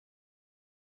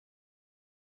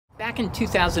Back in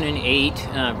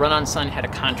 2008, Run-On Sun had a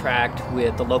contract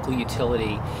with the local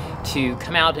utility to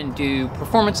come out and do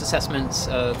performance assessments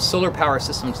of solar power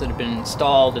systems that had been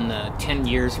installed in the 10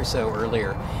 years or so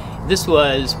earlier. This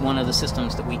was one of the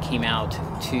systems that we came out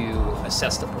to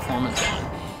assess the performance on.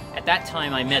 At that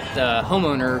time, I met the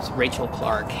homeowner, Rachel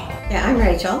Clark. Yeah, I'm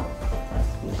Rachel,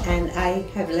 and I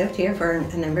have lived here for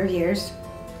a number of years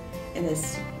in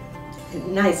this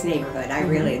nice neighborhood. I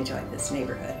really enjoyed this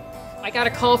neighborhood. I got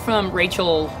a call from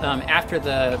Rachel after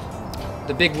the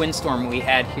big windstorm we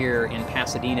had here in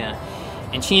Pasadena,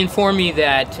 and she informed me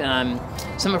that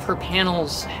some of her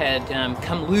panels had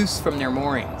come loose from their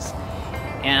moorings,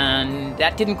 and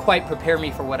that didn't quite prepare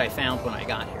me for what I found when I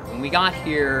got here. When we got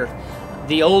here,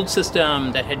 the old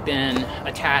system that had been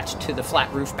attached to the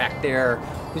flat roof back there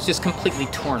was just completely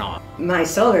torn off. My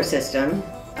solar system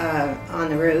on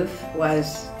the roof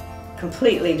was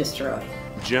completely destroyed.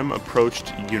 Jim approached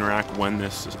Unirac when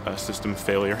this system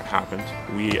failure happened.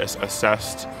 We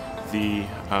assessed the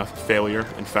failure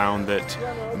and found that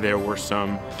there were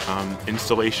some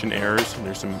installation errors,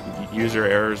 there's some user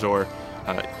errors, or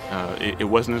it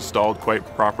wasn't installed quite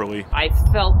properly. I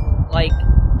felt like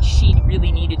she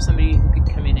really needed somebody who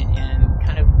could come in and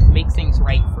kind of make things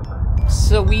right for her.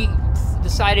 So we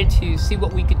decided to see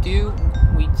what we could do.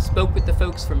 We spoke with the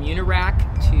folks from Unirac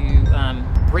to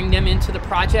bring them into the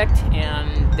project,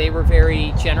 and they were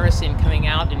very generous in coming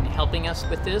out and helping us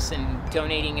with this and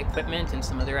donating equipment and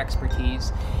some of their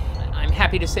expertise. I'm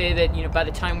happy to say that, you know, by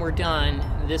the time we're done,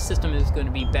 this system is going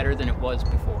to be better than it was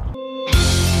before.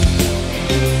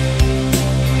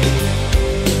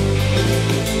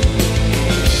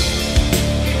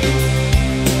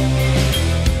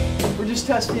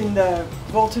 Testing the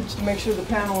voltage to make sure the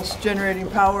panel's generating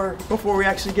power before we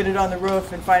actually get it on the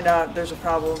roof and find out there's a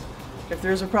problem. If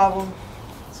there's a problem,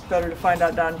 it's better to find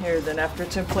out down here than after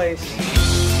it's in place.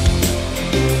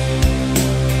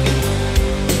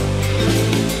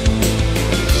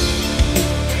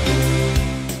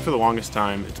 For the longest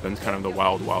time, it's been kind of the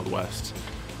wild, wild west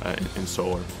in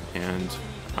solar, and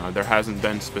there hasn't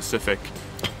been specific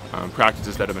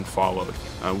practices that have been followed.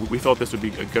 We felt this would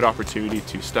be a good opportunity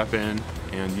to step in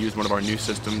and use one of our new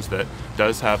systems that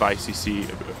does have ICC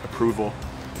approval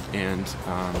and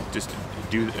just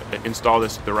install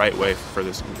this the right way for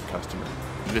this customer.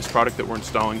 This product that we're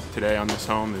installing today on this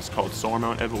home is called Solar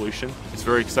Mount Evolution. It's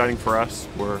very exciting for us.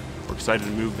 We're excited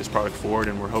to move this product forward,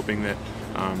 and we're hoping that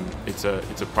it's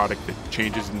a product that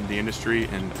changes in the industry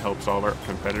and helps all of our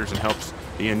competitors and helps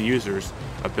the end users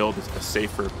build a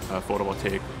safer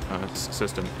photovoltaic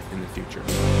system in the future.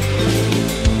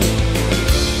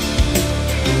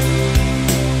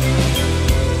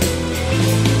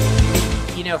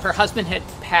 You know, her husband had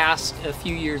passed a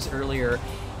few years earlier,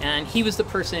 and he was the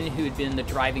person who had been the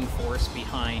driving force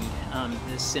behind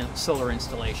this solar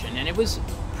installation. And it was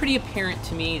pretty apparent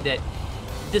to me that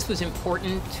this was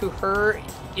important to her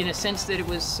in a sense that it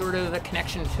was sort of a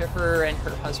connection to her and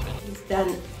her husband.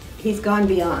 He's gone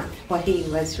beyond what he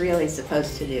was really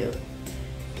supposed to do,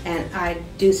 and I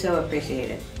do so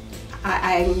appreciate it.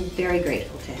 I'm very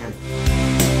grateful to him.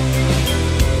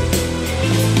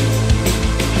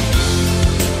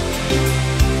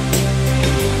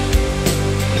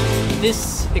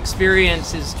 This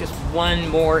experience is just one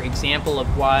more example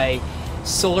of why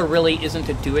solar really isn't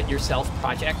a do-it-yourself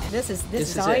project. This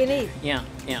is all you need. Yeah.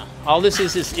 All this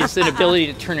is an ability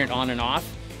to turn it on and off.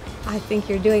 I think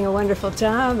you're doing a wonderful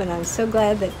job, and I'm so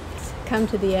glad that it's come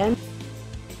to the end.